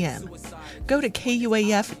 6:30 p.m. Go to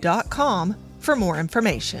KUAF.com for more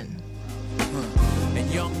information.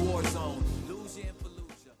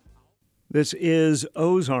 This is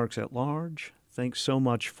Ozarks at Large. Thanks so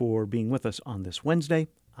much for being with us on this Wednesday.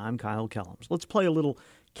 I'm Kyle Kellums. Let's play a little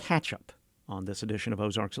catch-up on this edition of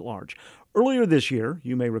Ozarks at Large. Earlier this year,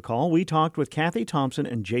 you may recall, we talked with Kathy Thompson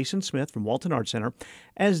and Jason Smith from Walton Art Center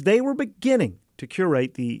as they were beginning to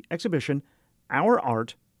curate the exhibition Our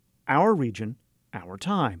Art, Our Region, Our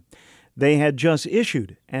Time. They had just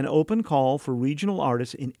issued an open call for regional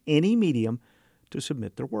artists in any medium to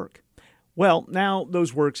submit their work. Well, now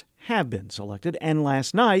those works have been selected, and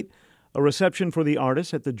last night, a reception for the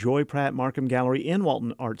artists at the Joy Pratt Markham Gallery in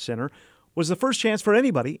Walton Arts Center was the first chance for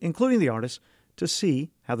anybody, including the artists, to see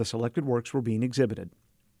how the selected works were being exhibited.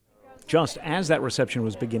 Just as that reception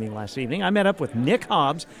was beginning last evening, I met up with Nick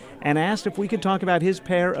Hobbs and asked if we could talk about his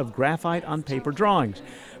pair of graphite on paper drawings.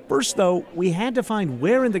 First, though, we had to find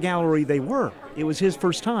where in the gallery they were. It was his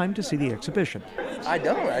first time to see the exhibition. I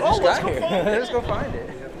don't. I just got here. Let's go find it.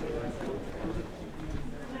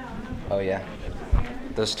 Oh, yeah.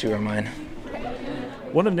 Those two are mine.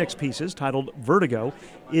 One of Nick's pieces, titled Vertigo,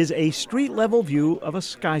 is a street-level view of a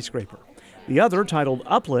skyscraper. The other, titled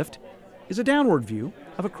Uplift, is a downward view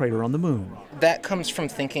of a crater on the moon. That comes from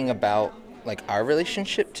thinking about like our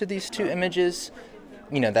relationship to these two images.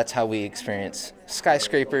 You know, that's how we experience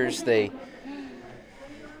skyscrapers. They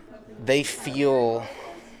feel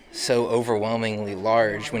so overwhelmingly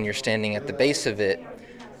large when you're standing at the base of it.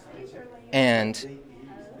 And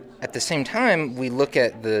at the same time, we look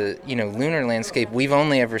at the, lunar landscape. We've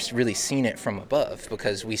only ever really seen it from above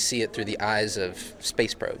because we see it through the eyes of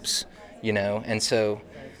space probes, And so,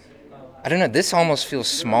 I don't know, this almost feels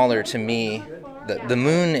smaller to me. The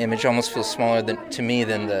moon image almost feels smaller to me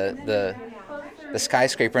than the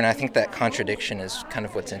skyscraper, and I think that contradiction is kind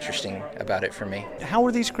of what's interesting about it for me. How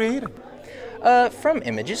were these created? From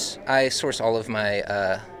images. I source all of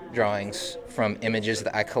my drawings from images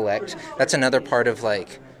that I collect. That's another part of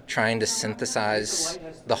trying to synthesize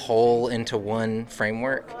the whole into one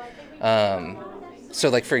framework.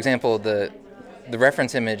 So for example, the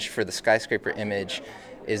reference image for the skyscraper image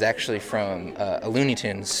is actually from a Looney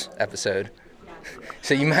Tunes episode.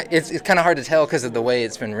 So it's kind of hard to tell because of the way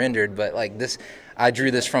it's been rendered, but I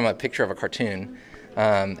drew this from a picture of a cartoon.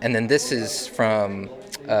 And then this is from,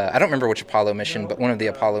 I don't remember which Apollo mission, but one of the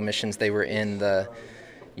Apollo missions, they were in their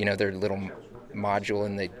little module,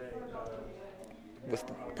 and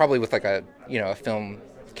probably with a film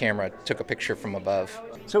camera, took a picture from above.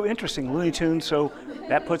 So interesting, Looney Tunes. So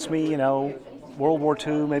that puts me, World War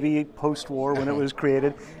II, maybe post-war when it was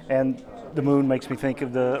created, and the moon makes me think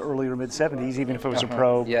of the earlier mid-'70s, even if it was a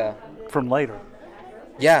probe from later.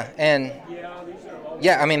 Yeah, and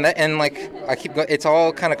I mean, I keep going, it's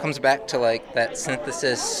all kind of comes back to that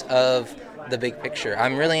synthesis of the big picture.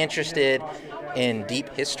 I'm really interested in deep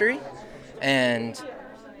history and,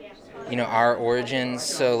 our origins.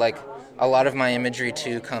 So a lot of my imagery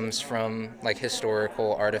too comes from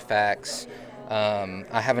historical artifacts. I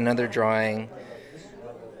have another drawing.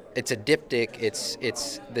 It's a diptych.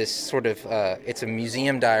 It's this sort of it's a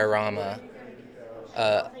museum diorama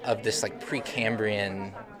of this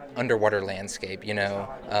Precambrian underwater landscape.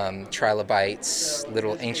 Trilobites,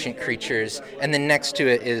 little ancient creatures, and then next to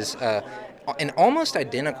it is an almost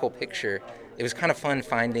identical picture. It was kind of fun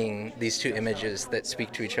finding these two images that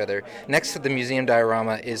speak to each other. Next to the museum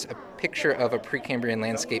diorama is a picture of a Precambrian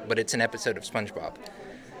landscape, but it's an episode of SpongeBob.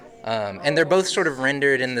 And they're both sort of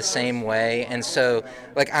rendered in the same way. And so,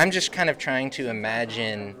 I'm just kind of trying to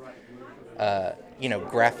imagine,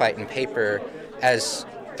 graphite and paper as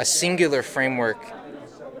a singular framework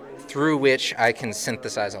through which I can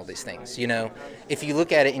synthesize all these things. If you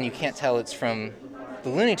look at it and you can't tell it's from the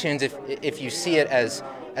Looney Tunes, if you see it as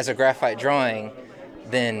a graphite drawing,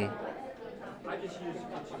 then,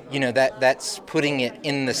 that's putting it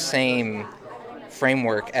in the same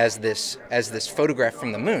framework as this photograph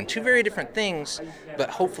from the moon. Two very different things, but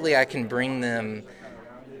hopefully I can bring them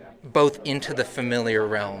both into the familiar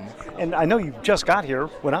realm. And I know you just got here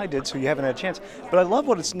when I did, so you haven't had a chance, but I love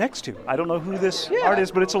what it's next to. I don't know who this art is,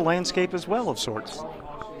 but it's a landscape as well of sorts.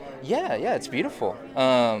 Yeah, it's beautiful.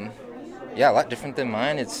 A lot different than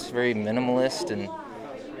mine. It's very minimalist and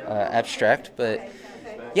abstract, but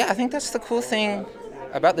I think that's the cool thing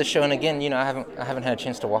about this show. And again, I haven't had a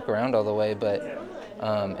chance to walk around all the way, but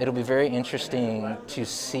it'll be very interesting to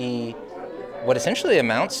see what essentially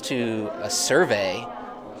amounts to a survey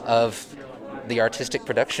of the artistic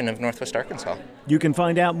production of Northwest Arkansas. You can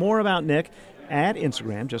find out more about Nick at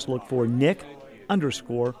Instagram. Just look for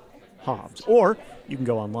Nick_Hobbs. Or you can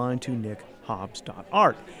go online to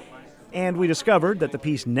nickhobbs.art. And we discovered that the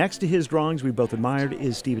piece next to his drawings we both admired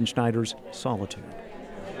is Stephen Schneider's Solitude.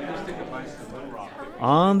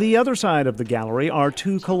 On the other side of the gallery are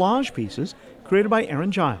two collage pieces created by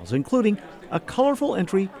Erin Giles, including a colorful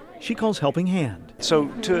entry she calls Helping Hand. So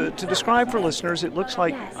to describe for listeners, it looks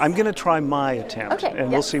like I'm going to try my attempt,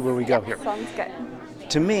 and we'll see where we go here. Sounds good.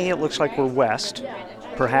 To me, it looks like we're west,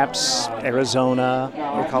 perhaps Arizona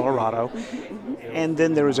or Colorado, and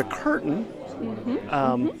then there is a curtain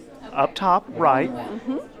up top right,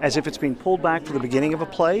 as if it's being pulled back for the beginning of a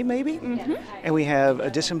play, maybe. And we have a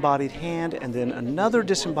disembodied hand, and then another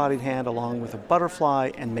disembodied hand along with a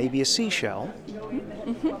butterfly and maybe a seashell.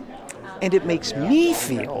 And it makes me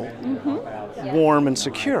feel warm and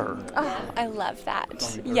secure. Oh, I love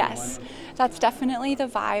that. Yes, that's definitely the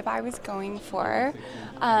vibe I was going for.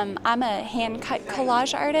 I'm a hand-cut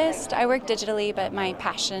collage artist. I work digitally, but my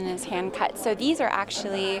passion is hand-cut. So these are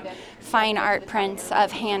actually fine art prints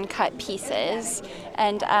of hand-cut pieces.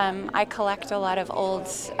 And I collect a lot of old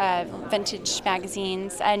vintage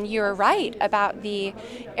magazines. And you're right about the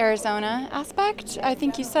Arizona aspect, I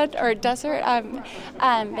think you said, or desert.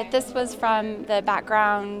 But this was from the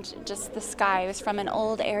background, just the sky. It was from an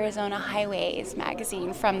old Arizona Highways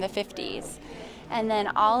magazine from the 50s. And then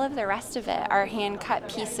all of the rest of it are hand-cut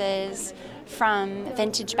pieces from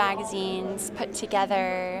vintage magazines put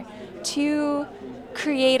together to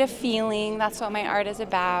create a feeling. That's what my art is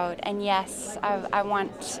about. And yes, I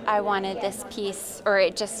wanted this piece, or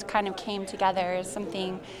it just kind of came together as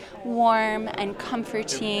something warm and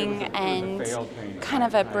comforting and kind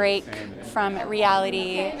of a break from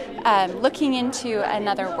reality, looking into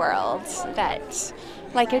another world that,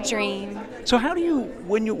 like a dream. So how do you,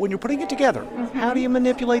 when you're putting it together, how do you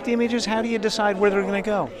manipulate the images? How do you decide where they're going to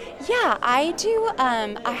go? Yeah, I do.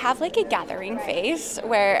 I have like a gathering phase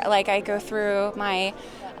where like I go through my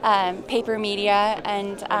paper media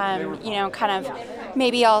and, kind of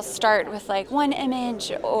maybe I'll start with like one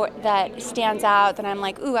image or that stands out that I'm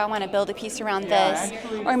like, ooh, I want to build a piece around this.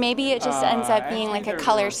 Or maybe it just ends up being like a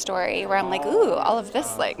color story where I'm like, ooh, all of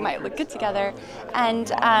this like might look good together. And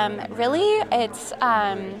really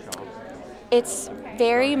it's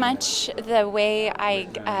very much the way I,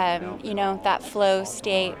 that flow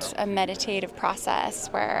state, a meditative process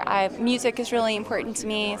where music is really important to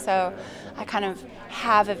me. So I kind of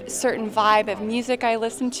have a certain vibe of music I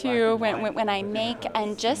listen to when I make,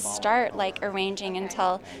 and just start like arranging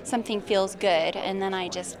until something feels good, and then I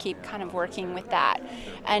just keep kind of working with that.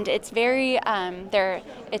 And it's very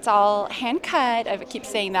it's all hand cut. I keep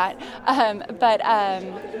saying that, but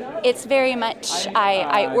it's very much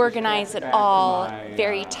I organize it all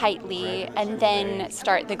very tightly and then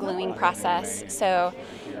start the gluing process. So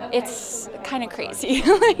it's kind of crazy.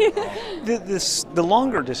 The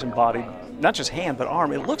longer disembodied, not just hand but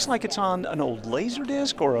arm, it looks like it's on an old laser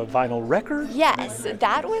disc or a vinyl record. Yes,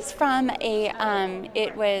 that was from I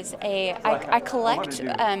collect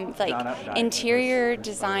interior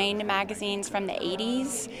design magazines from the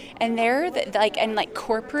 80s, and they're like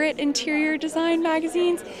corporate interior design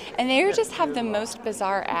magazines, and they just have the most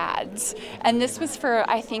bizarre ads. And this was for,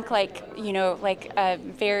 I think, like a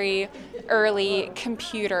very early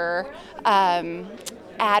computer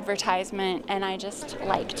advertisement, and I just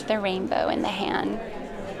liked the rainbow in the hand.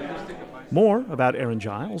 More about Erin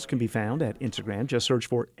Giles can be found at Instagram. Just search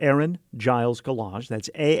for Erin Giles Collage.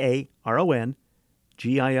 That's AARON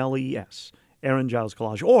GILES. Erin Giles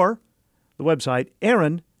Collage. Or the website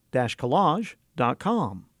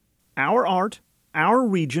erin-collage.com. Our art, our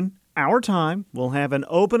region, our time. We'll have an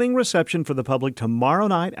opening reception for the public tomorrow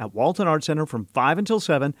night at Walton Art Center from 5 until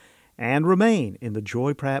 7. And remain in the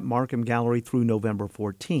Joy Pratt Markham Gallery through November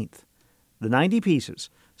 14th. The 90 pieces,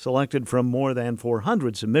 selected from more than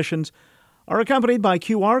 400 submissions, are accompanied by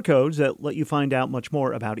QR codes that let you find out much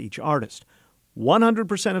more about each artist.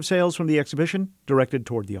 100% of sales from the exhibition directed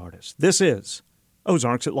toward the artist. This is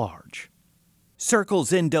Ozarks at Large.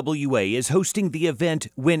 Circles NWA is hosting the event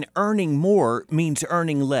When Earning More Means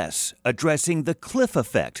Earning Less, addressing the cliff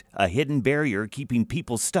effect, a hidden barrier keeping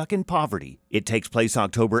people stuck in poverty. It takes place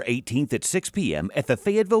October 18th at 6 p.m. at the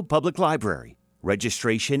Fayetteville Public Library.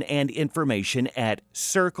 Registration and information at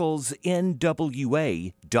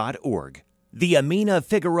circlesnwa.org. The Amina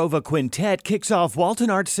Figueroa Quintet kicks off Walton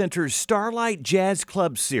Arts Center's Starlight Jazz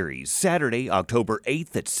Club Series Saturday, October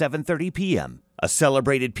 8th at 7:30 p.m. A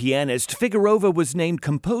celebrated pianist, Figueroa was named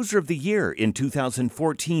Composer of the Year in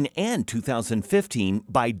 2014 and 2015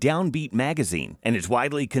 by Downbeat magazine and is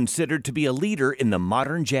widely considered to be a leader in the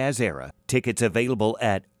modern jazz era. Tickets available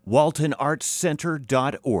at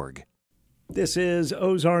waltonartscenter.org. This is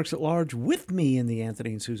Ozarks at Large with me in the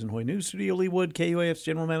Anthony and Susan Hoy News Studio. Lee Wood, KUAF's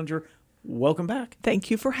General Manager. Welcome back. Thank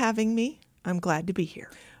you for having me. I'm glad to be here.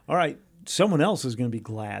 All right. Someone else is going to be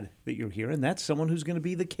glad that you're here, and that's someone who's going to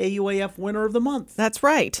be the KUAF Winner of the Month. That's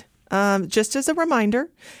right. Just as a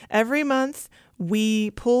reminder, every month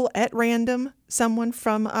we pull at random someone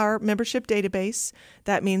from our membership database.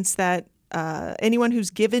 That means that anyone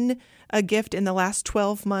who's given a gift in the last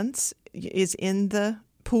 12 months is in the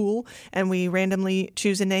pool, and we randomly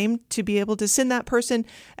choose a name to be able to send that person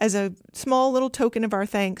as a small little token of our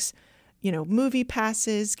thanks movie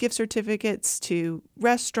passes, gift certificates to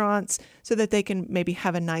restaurants so that they can maybe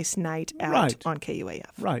have a nice night out on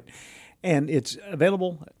KUAF. Right. And it's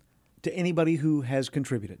available to anybody who has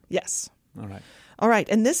contributed. Yes. All right.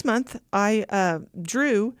 And this month I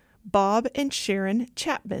drew Bob and Sharon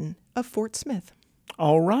Chapman of Fort Smith.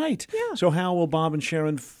 All right. Yeah. So how will Bob and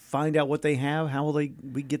Sharon find out what they have? How will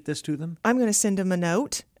we get this to them? I'm going to send them a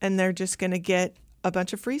note, and they're just going to get a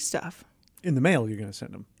bunch of free stuff. In the mail, you're going to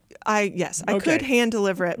send them? I could hand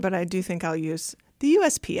deliver it, but I do think I'll use the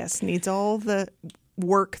USPS needs all the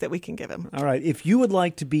work that we can give them. All right. If you would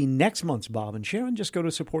like to be next month's Bob and Sharon, just go to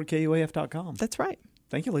supportkuaf.com. That's right.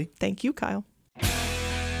 Thank you, Lee. Thank you, Kyle.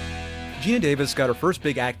 Geena Davis got her first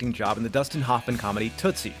big acting job in the Dustin Hoffman comedy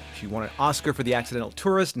Tootsie. She won an Oscar for The Accidental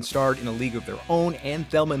Tourist and starred in A League of Their Own and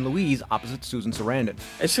Thelma and Louise opposite Susan Sarandon.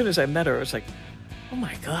 As soon as I met her, I was like, oh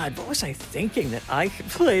my God, what was I thinking that I could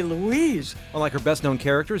play Louise? Unlike her best-known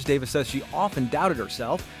characters, Davis says she often doubted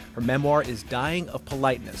herself. Her memoir is Dying of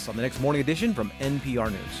Politeness on the next Morning Edition from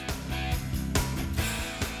NPR News.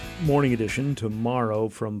 Morning Edition tomorrow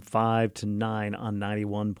from 5 to 9 on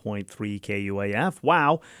 91.3 KUAF.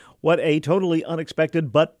 Wow, what a totally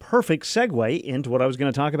unexpected but perfect segue into what I was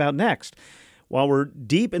going to talk about next. While we're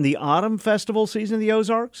deep in the autumn festival season in the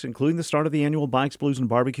Ozarks, including the start of the annual Bikes, Blues, and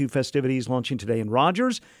Barbecue festivities launching today in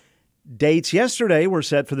Rogers, dates yesterday were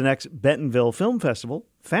set for the next Bentonville Film Festival,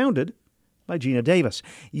 founded by Geena Davis.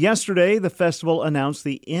 Yesterday, the festival announced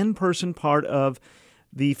the in-person part of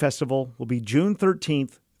the festival will be June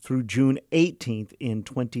 13th through June 18th in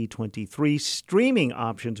 2023. Streaming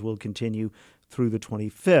options will continue through the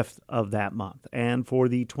 25th of that month. And for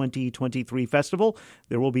the 2023 festival,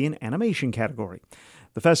 there will be an animation category.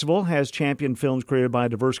 The festival has championed films created by a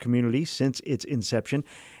diverse community since its inception,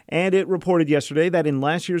 and it reported yesterday that in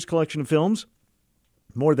last year's collection of films,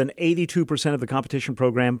 more than 82% of the competition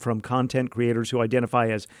program from content creators who identify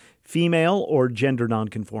as female or gender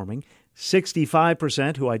nonconforming,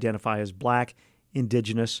 65% who identify as Black,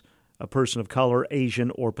 Indigenous, a person of color, Asian,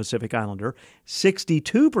 or Pacific Islander,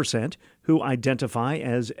 62% who identify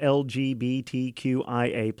as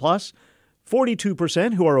LGBTQIA+,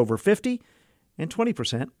 42% who are over 50, and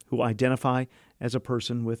 20% who identify as a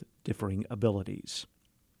person with differing abilities.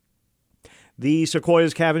 The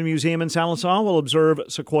Sequoia's Cabin Museum in Sallisaw will observe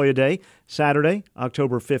Sequoia Day Saturday,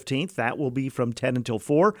 October 15th. That will be from 10 until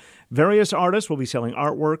 4. Various artists will be selling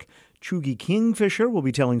artwork. Chugi Kingfisher will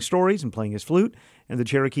be telling stories and playing his flute, and the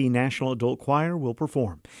Cherokee National Adult Choir will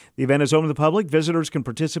perform. The event is open to the public. Visitors can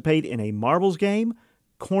participate in a marbles game,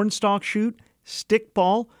 cornstalk shoot,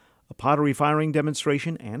 stickball, a pottery firing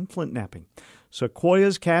demonstration, and flint napping.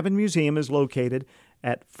 Sequoia's Cabin Museum is located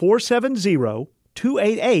at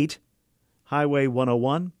 470-288 Highway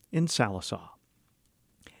 101 in Sallisaw.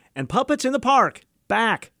 And Puppets in the Park,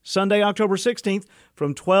 back Sunday, October 16th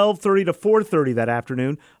from 12:30 to 4:30 that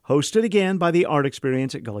afternoon, hosted again by the Art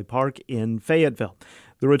Experience at Gully Park in Fayetteville.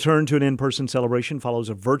 The return to an in-person celebration follows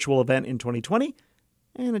a virtual event in 2020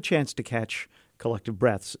 and a chance to catch collective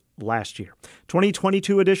breaths last year.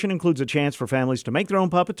 2022 edition includes a chance for families to make their own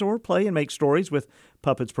puppets or play and make stories with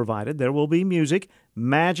puppets provided. There will be music,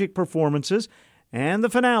 magic performances, and the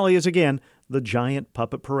finale is again the Giant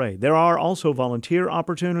Puppet Parade. There are also volunteer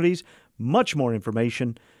opportunities. Much more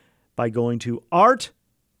information by going to artexp.org.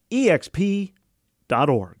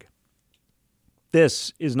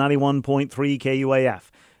 This is 91.3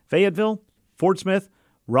 KUAF, Fayetteville, Fort Smith,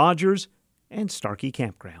 Rogers, and Starkey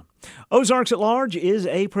Campground. Ozarks at Large is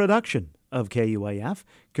a production of KUAF.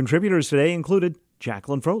 Contributors today included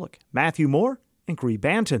Jacqueline Froelich, Matthew Moore, and Cree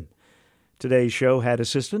Banton. Today's show had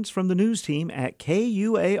assistance from the news team at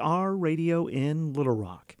KUAR Radio in Little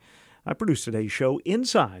Rock. I produced today's show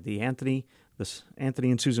inside the Anthony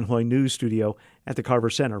and Susan Hoy News Studio at the Carver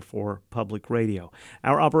Center for Public Radio.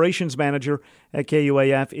 Our operations manager at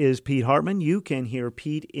KUAF is Pete Hartman. You can hear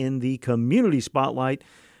Pete in the Community Spotlight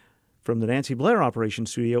from the Nancy Blair Operations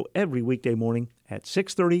Studio every weekday morning at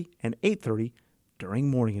 6:30 and 8:30 during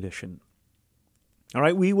Morning Edition. All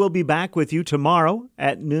right, we will be back with you tomorrow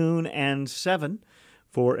at noon and 7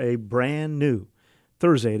 for a brand new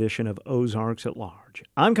Thursday edition of Ozarks at Large.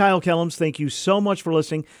 I'm Kyle Kellums. Thank you so much for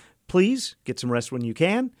listening. Please get some rest when you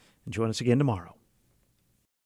can and join us again tomorrow.